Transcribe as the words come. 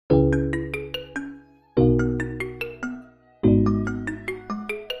Recognize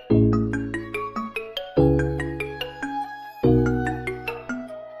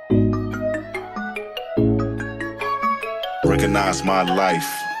my life,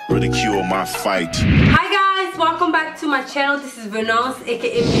 ridicule my fight. Hi guys, welcome back to my channel. This is Venance,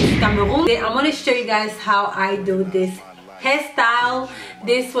 aka Miss.Cameroon. I'm going to show you guys how I do this hairstyle.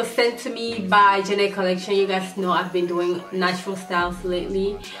 This was sent to me by Jeanette Collection. You guys know I've been doing natural styles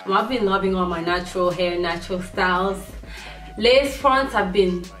lately. I've been loving all my natural hair, natural styles. Lace fronts have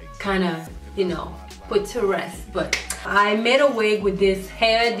been kind of, you know, put to rest. But I made a wig with this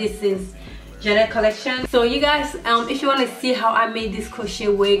hair. This is Jeanette Collection. So you guys, if you want to see how I made this crochet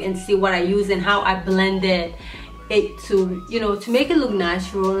wig and see what I use and how I blended it to, you know, to make it look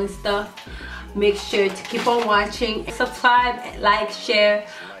natural and stuff, make sure to keep on watching. Subscribe, like, share,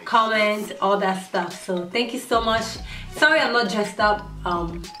 comment, all that stuff. So thank you so much. Sorry I'm not dressed up.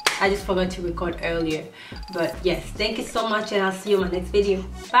 I just forgot to record earlier. But yes, thank you so much, and I'll see you in my next video.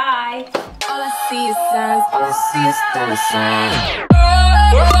 Bye. All I see is signs, all I see is dollar signs.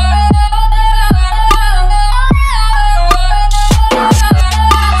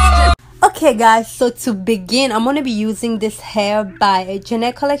 Okay guys, so to begin, I'm going to be using this hair by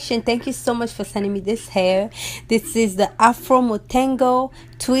Jeanette Collection. Thank you so much for sending me this hair. This is the AFRO MONTEGO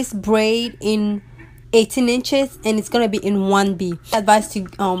twist braid in 18 inches, and it's going to be in 1B. Advice to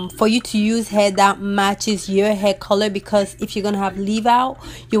for you to use hair that matches your hair color, because if you're going to have leave out,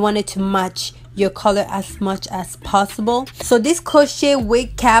 you want it to match your color as much as possible. So this crochet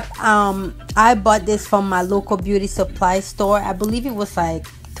wig cap, I bought this from my local beauty supply store. I believe it was like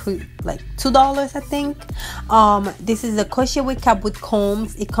 $2, I think. This is a crochet wig cap with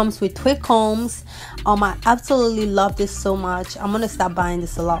combs. It comes with twin combs. I absolutely love this so much. I'm gonna start buying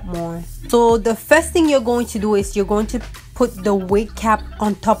this a lot more. So the first thing you're going to do is you're going to put the wig cap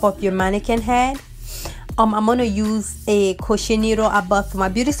on top of your mannequin head. I'm gonna use a crochet needle I bought from my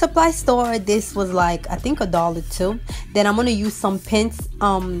beauty supply store. This was like, I think, $1 too. Then I'm gonna use some pins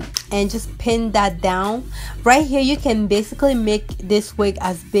and just pin that down. Right here you can basically make this wig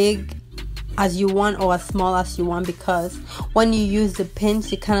as big as you want or as small as you want, because when you use the pins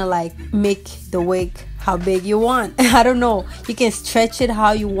you kind of like make the wig how big you want. I don't know, you can stretch it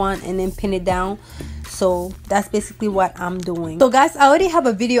how you want and then pin it down. So that's basically what I'm doing. So guys, I already have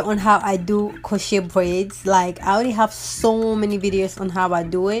a video on how I do crochet braids. Like, I already have so many videos on how I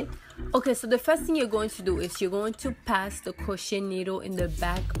do it. Okay, so the first thing you're going to do is you're going to pass the crochet needle in the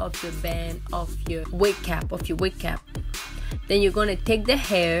back of the band of your wig cap, Then you're going to take the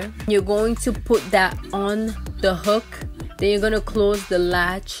hair, you're going to put that on the hook. Then you're going to close the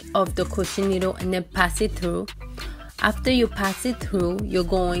latch of the crochet needle and then pass it through. After you pass it through, you're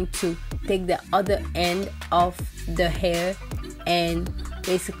going to take the other end of the hair and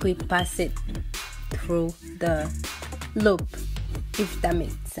basically pass it through the loop, if that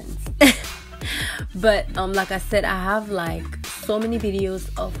makes sense. But like I said, I have like so many videos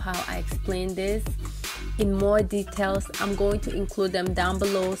of how I explain this in more details. I'm going to include them down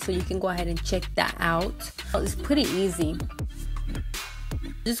below, so you can go ahead and check that out. It's pretty easy.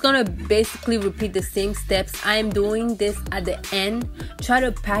 Just gonna basically repeat the same steps. I am doing this at the end. Try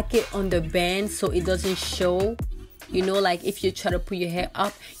to pack it on the band so it doesn't show. You know, like if you try to put your hair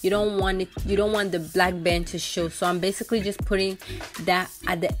up, you don't want the black band to show. So I'm basically just putting that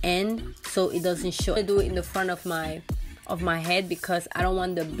at the end so it doesn't show. I do it in the front of my head because I don't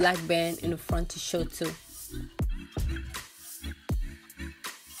want the black band in the front to show too.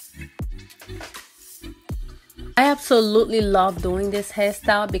 I absolutely love doing this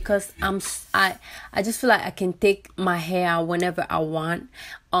hairstyle because I just feel like I can take my hair out whenever I want.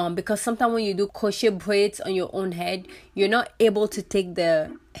 Because sometimes when you do crochet braids on your own head, you're not able to take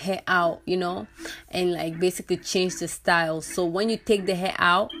the hair out, you know, and like basically change the style. So when you take the hair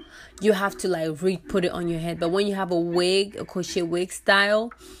out, you have to like re-put it on your head. But when you have a wig, a crochet wig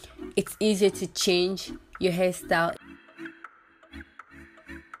style, it's easier to change your hairstyle.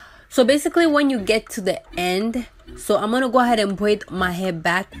 So basically when you get to the end, so I'm gonna go ahead and braid my hair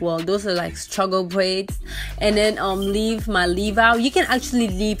back. Well, those are like struggle braids, and then leave my leave out. You can actually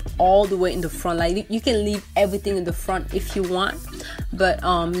leave all the way in the front, like you can leave everything in the front if you want. But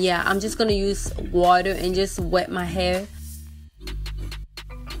yeah, I'm just gonna use water and just wet my hair.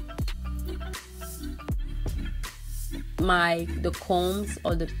 The combs,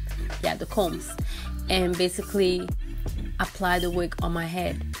 or the combs, and basically apply the wig on my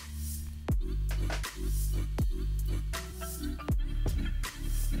head.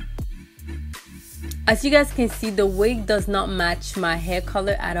 As you guys can see, the wig does not match my hair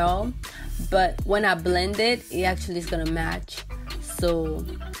color at all, but when I blend it, it actually is gonna match. So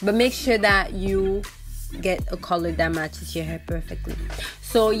but make sure that you get a color that matches your hair perfectly.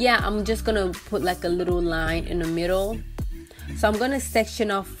 So yeah, I'm just gonna put like a little line in the middle. So I'm gonna section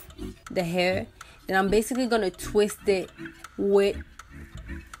off the hair, and I'm basically gonna twist it with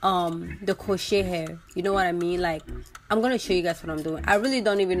the crochet hair. You know what I mean? Like, I'm gonna show you guys what I'm doing. I really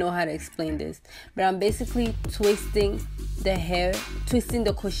don't even know how to explain this, but I'm basically twisting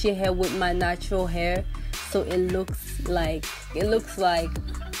the crochet hair with my natural hair, so it looks like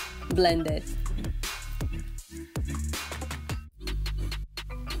blended.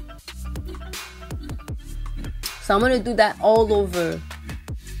 So I'm gonna do that all over.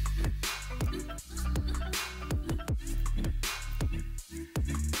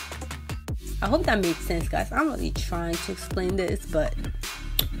 I hope that made sense, guys. I'm really trying to explain this, but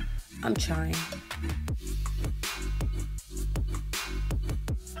I'm trying.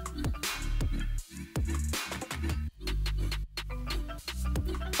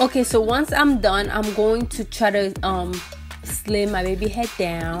 Okay, so once I'm done, I'm going to try to slim my baby head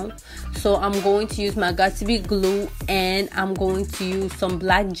down. So I'm going to use my Got2b glue, and I'm going to use some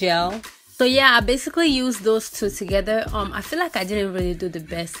black gel. So yeah, I basically used those two together. I feel like I didn't really do the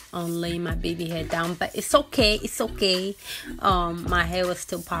best on laying my baby hair down, but it's okay. It's okay. My hair was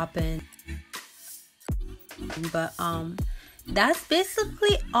still popping. But that's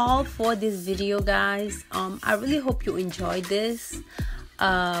basically all for this video, guys. I really hope you enjoyed this.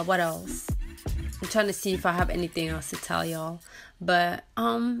 What else? I'm trying to see if I have anything else to tell y'all. But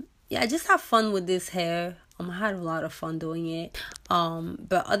yeah, just have fun with this hair. I had a lot of fun doing it.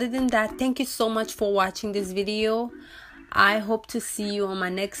 But other than that, thank you so much for watching this video. I hope to see you on my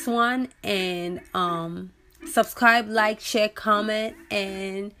next one. And subscribe, like, share, comment,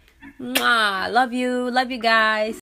 and mwah, love you guys.